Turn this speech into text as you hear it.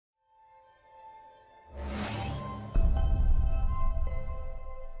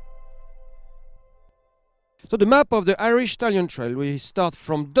So the map of the Irish Stallion Trail, we start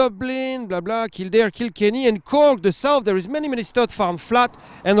from Dublin, blah blah, Kildare, Kilkenny and Cork, the south. There is many stud farm flat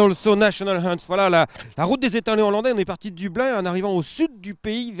and also national hunts. Voilà la route des étalons hollandais. On est parti de Dublin en arrivant au sud du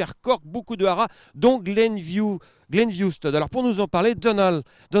pays vers Cork, beaucoup de haras, dont Glenview stud. Alors pour nous en parler, Donald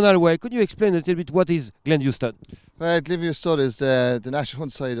Way, could you explain a little bit what is Glenview stud? Well, Glenview stud is the national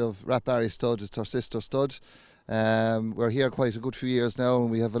hunt side of Rathbarry stud. It's our sister stud. We're here quite a good few years now and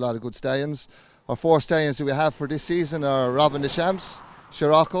we have a lot of good stallions. Our 4 stallions that we have for this season are Robin Deschamps,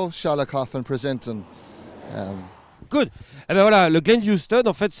 Sirocco, Shalikoff and Presenton. Good. Et ben voilà, le Glenview stud,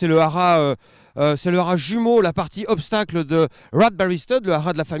 en fait, c'est le haras jumeau, la partie obstacle de Rathbarry stud, le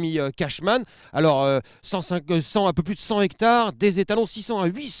haras de la famille Cashman. Alors, un peu plus de 100 hectares, des étalons 600 à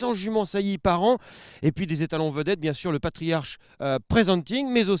 800 juments saillies par an, et puis des étalons vedettes, bien sûr, le patriarche Presenting,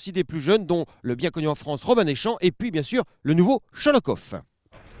 mais aussi des plus jeunes, dont le bien connu en France Robin Deschamps, et puis, bien sûr, le nouveau Shalikoff.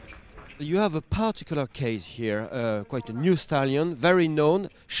 You have a particular case here, quite a new stallion, very known,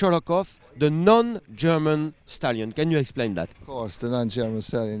 Shalikoff, the non-German stallion. Can you explain that? Of course, the non-German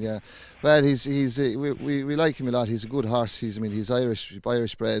stallion, yeah. Well, we like him a lot. He's a good horse. He's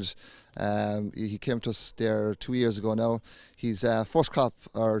Irish bred. He came to us there 2 years ago now. He's first crop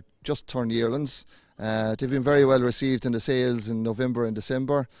or just turned yearlings. They've been very well received in the sales in November and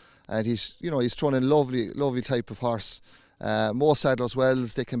December, and he's thrown in lovely type of horse. Most saddlers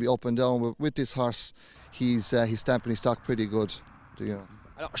wells, they can be up and down. With this horse, he's stamping his stock pretty good.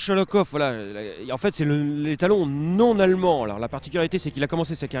 Alors Shalikoff, voilà, en fait c'est l'étalon non allemand. Alors la particularité c'est qu'il a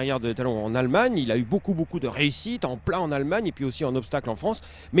commencé sa carrière d'étalon en Allemagne, il a eu beaucoup de réussites en plat en Allemagne et puis aussi en obstacle en France,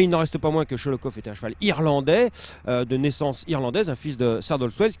 mais il n'en reste pas moins que Shalikoff était un cheval irlandais, de naissance irlandaise, un fils de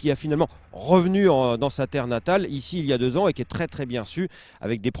Sardolswells qui a finalement revenu dans sa terre natale ici il y a 2 ans et qui est très bien su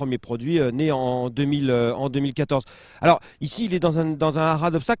avec des premiers produits nés en 2014. Alors ici il est dans un haras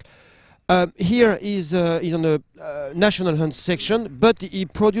d'obstacle. Here he's on the national hunt section, but he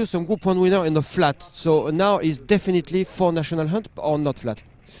produced some Group 1 winner in the flat. So now he's definitely for national hunt or not flat?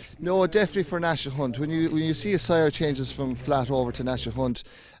 No, definitely for national hunt. When you see a sire changes from flat over to national hunt,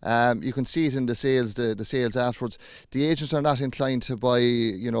 you can see it in the sales, the sales afterwards. The agents are not inclined to buy.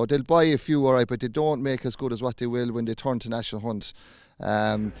 They'll buy a few, alright, but they don't make as good as what they will when they turn to national hunt.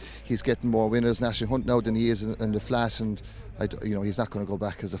 He's getting more winners national hunt now than he is in the flat, and he's not going to go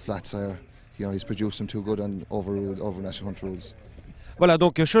back as a flat sire. He's produced them too good and over national hunt rules. Voilà,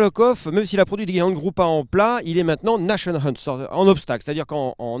 donc Shalikoff, même s'il a produit des gagnants de groupe 1 en plat, il est maintenant national hunt, en obstacle. C'est-à-dire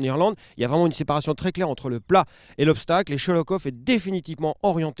qu'en Irlande, il y a vraiment une séparation très claire entre le plat et l'obstacle. Et Shalikoff est définitivement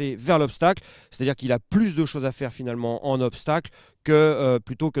orienté vers l'obstacle. C'est-à-dire qu'il a plus de choses à faire finalement en obstacle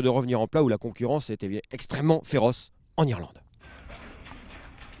plutôt que de revenir en plat où la concurrence était extrêmement féroce en Irlande.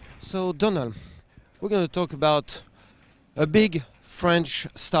 So Donald, we're going to talk about a big French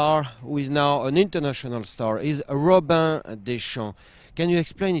star who is now an international star, is Robin Deschamps. Can you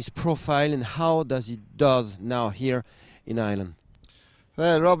explain his profile and how does he now here in Ireland?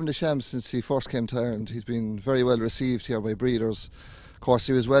 Well, Robin Deschamps, since he first came to Ireland, he's been very well received here by breeders. Of course,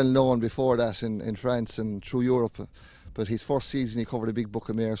 he was well known before that in France and through Europe, but his first season he covered a big book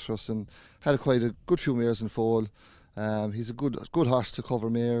of mares for us and had quite a good few mares in foal. He's a good horse to cover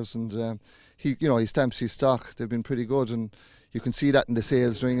mares, and he stamps his stock. They've been pretty good, and you can see that in the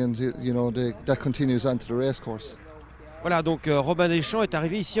sales ring, and that continues on to the race course. Voilà, donc Robin Deschamps est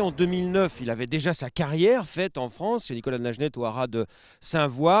arrivé ici en 2009. Il avait déjà sa carrière faite en France, chez Nicolas de Nagenette au haras de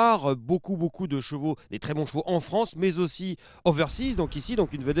Saint-Voir. Beaucoup de chevaux, des très bons chevaux en France, mais aussi overseas, donc ici,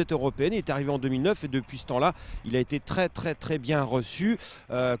 donc une vedette européenne. Il est arrivé en 2009 et depuis ce temps-là, il a été très bien reçu,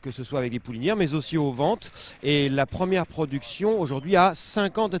 que ce soit avec les poulinières, mais aussi aux ventes. Et la première production aujourd'hui a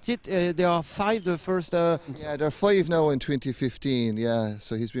 5 ans. That's it. There are 5 the first. Yeah, there are 5 now in 2015. Yeah,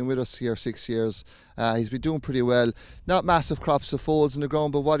 so he's been with us here 6 years. He's been doing pretty well. Not massive crops of foals in the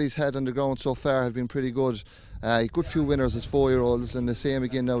ground, but what he's had on the ground so far have been pretty good. Good few winners as 4-year-olds, and the same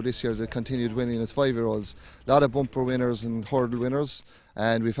again now this year. They continued winning as 5-year-olds. A lot of bumper winners and hurdle winners,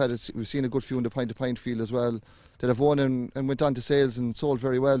 and we've seen a good few in the point-to-point field as well that have won and went on to sales and sold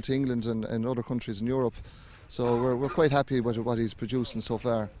very well to England and other countries in Europe. So we're quite happy with what he's producing so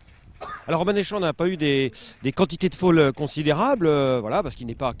far. Alors Robin Deschamps n'a pas eu des quantités de foal considérables, voilà, parce qu'il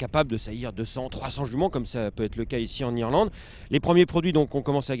n'est pas capable de saillir 200, 300 juments comme ça peut être le cas ici en Irlande. Les premiers produits donc ont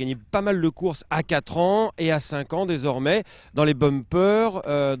commencé à gagner pas mal de courses à 4 ans et à 5 ans désormais, dans les bumpers,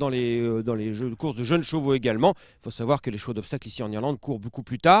 dans les jeux de courses de jeunes chevaux également. Il faut savoir que les chevaux d'obstacles ici en Irlande courent beaucoup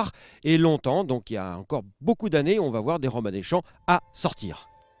plus tard et longtemps, donc il y a encore beaucoup d'années, on va voir des Robin Deschamps à sortir.